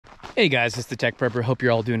Hey guys, it's the Tech Prepper. Hope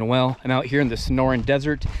you're all doing well. I'm out here in the Sonoran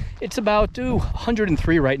Desert. It's about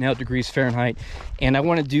 103 right now degrees Fahrenheit, and I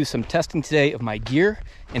want to do some testing today of my gear,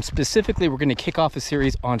 and specifically we're going to kick off a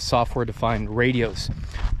series on software-defined radios.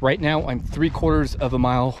 Right now I'm 3/4 of a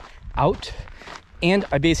mile out, and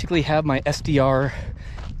I basically have my SDR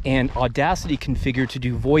and Audacity configured to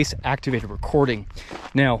do voice-activated recording.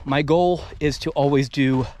 Now, my goal is to always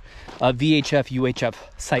do VHF, UHF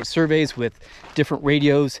site surveys with different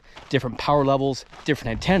radios, different power levels, different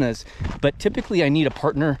antennas, but typically I need a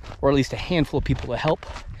partner or at least a handful of people to help.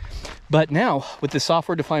 But now with the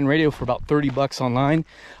software defined radio for about 30 bucks online,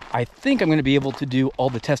 I think I'm going to be able to do all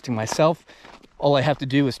the testing myself. All I have to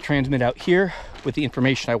do is transmit out here with the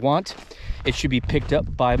information I want. It should be picked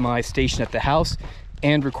up by my station at the house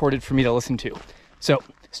and recorded for me to listen to. So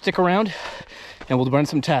stick around and we'll run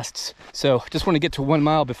some tests. So just want to get to 1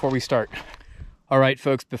 mile before we start. All right,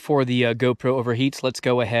 folks, before the GoPro overheats, let's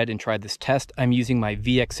go ahead and try this test. I'm using my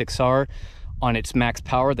VX6R on its max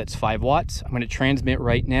power, that's 5 watts. I'm going to transmit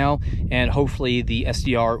right now, and hopefully the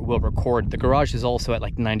SDR will record. The garage is also at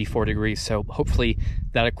like 94 degrees, so hopefully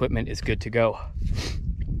that equipment is good to go.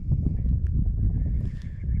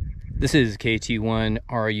 This is KT1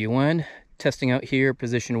 RUN. Testing out here,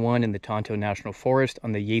 position 1 in the Tonto National Forest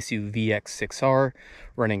on the Yaesu VX6R,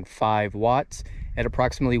 running 5 watts at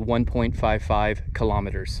approximately 1.55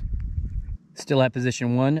 kilometers. Still at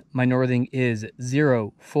position 1, my northing is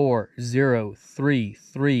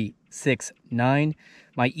 040339.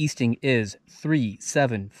 My easting is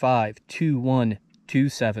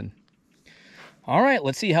 3752127. All right,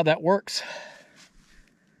 let's see how that works.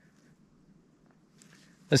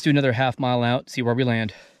 Let's do another half mile out, see where we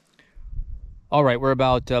land. All right, we're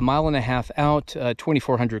about 1.5 miles out,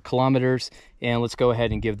 2,400 kilometers, and let's go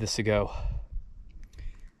ahead and give this a go.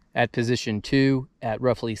 At position 2, at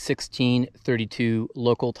roughly 16:32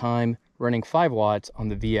 local time, running 5 watts on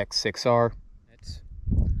the VX6R.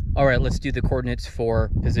 All right, let's do the coordinates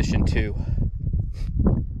for position 2.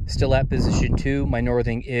 Still at position 2, my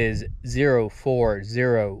northing is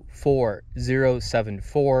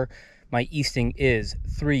 040474. My easting is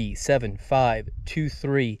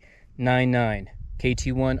 3752399.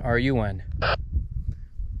 KT1 RUN.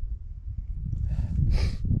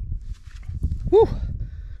 Whew.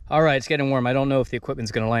 All right, it's getting warm. I don't know if the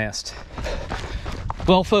equipment's gonna last.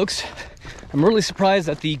 Well, folks, I'm really surprised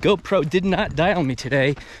that the GoPro did not die on me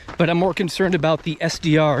today, but I'm more concerned about the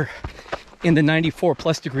SDR in the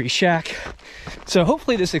 94+ degree shack. So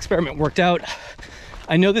hopefully this experiment worked out.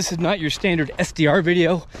 I know this is not your standard SDR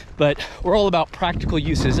video, but we're all about practical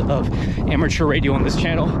uses of amateur radio on this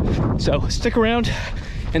channel. So stick around,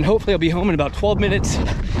 and hopefully I'll be home in about 12 minutes,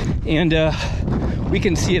 and we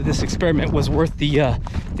can see if this experiment was worth the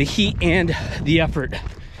heat and the effort.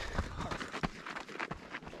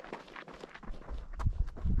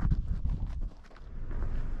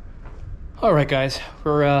 All right, guys,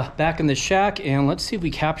 we're back in the shack, and let's see if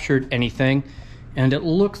we captured anything. And it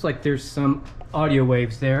looks like there's some audio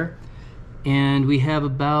waves there, and we have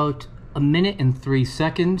about 1 minute and 3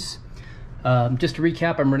 seconds. Just to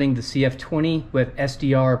recap, I'm running the CF20 with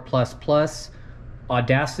SDR++,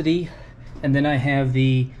 Audacity, and then I have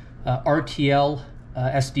the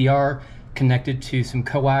RTL-SDR connected to some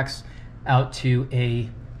coax out to a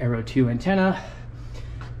Aero 2 antenna,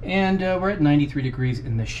 and we're at 93 degrees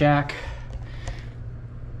in the shack.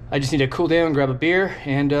 I just need to cool down, grab a beer,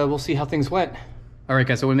 and we'll see how things went. All right,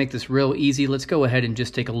 guys, I want to make this real easy. Let's go ahead and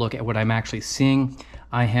just take a look at what I'm actually seeing.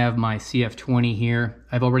 I have my CF20 here.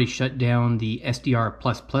 I've already shut down the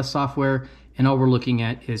SDR++ software, and all we're looking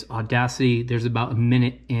at is Audacity. There's about 1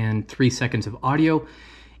 minute and 3 seconds of audio.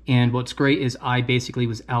 And what's great is I basically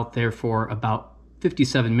was out there for about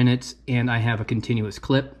 57 minutes, and I have a continuous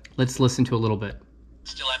clip. Let's listen to a little bit.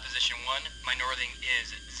 Still at position 1, my northing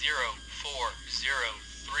is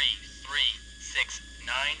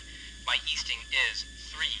 040339. My easting is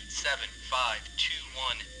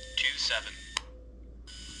 3752127.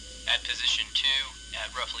 At position 2,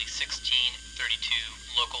 at roughly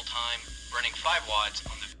 16:32 local time, running 5 watts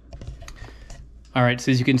on the... All right,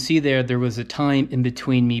 so as you can see there was a time in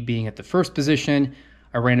between me being at the first position.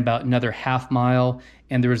 I ran about another half mile,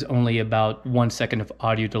 and there was only about 1 second of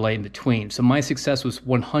audio delay in between. So my success was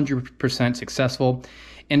 100% successful.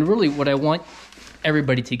 And really what I want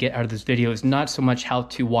everybody to get out of this video is not so much how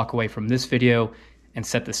to walk away from this video and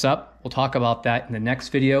set this up. We'll talk about that in the next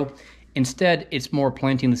video. Instead, it's more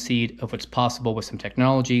planting the seed of what's possible with some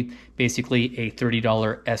technology, basically a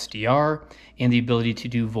 $30 SDR and the ability to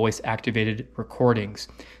do voice-activated recordings.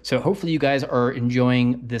 So hopefully you guys are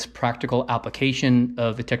enjoying this practical application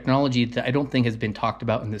of the technology that I don't think has been talked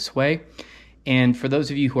about in this way. And for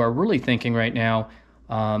those of you who are really thinking right now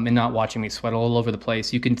and not watching me sweat all over the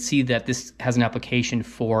place, you can see that this has an application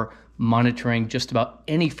for monitoring just about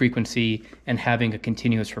any frequency and having a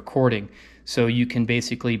continuous recording. So you can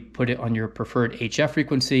basically put it on your preferred HF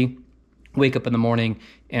frequency, wake up in the morning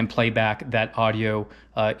and play back that audio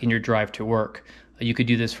in your drive to work. You could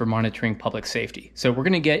do this for monitoring public safety. So we're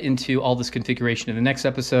going to get into all this configuration in the next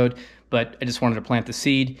episode, but I just wanted to plant the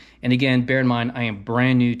seed. And again, bear in mind, I am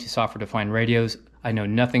brand new to software-defined radios. I know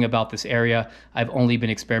nothing about this area. I've only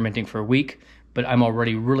been experimenting for a week, but I'm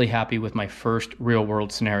already really happy with my first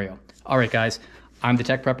real-world scenario. All right, guys, I'm the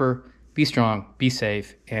Tech Prepper. Be strong, be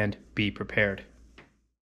safe, and be prepared.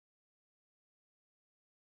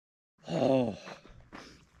 Oh.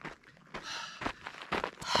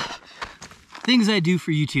 Things I do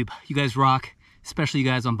for YouTube. You guys rock, especially you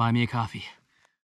guys on Buy Me a Coffee.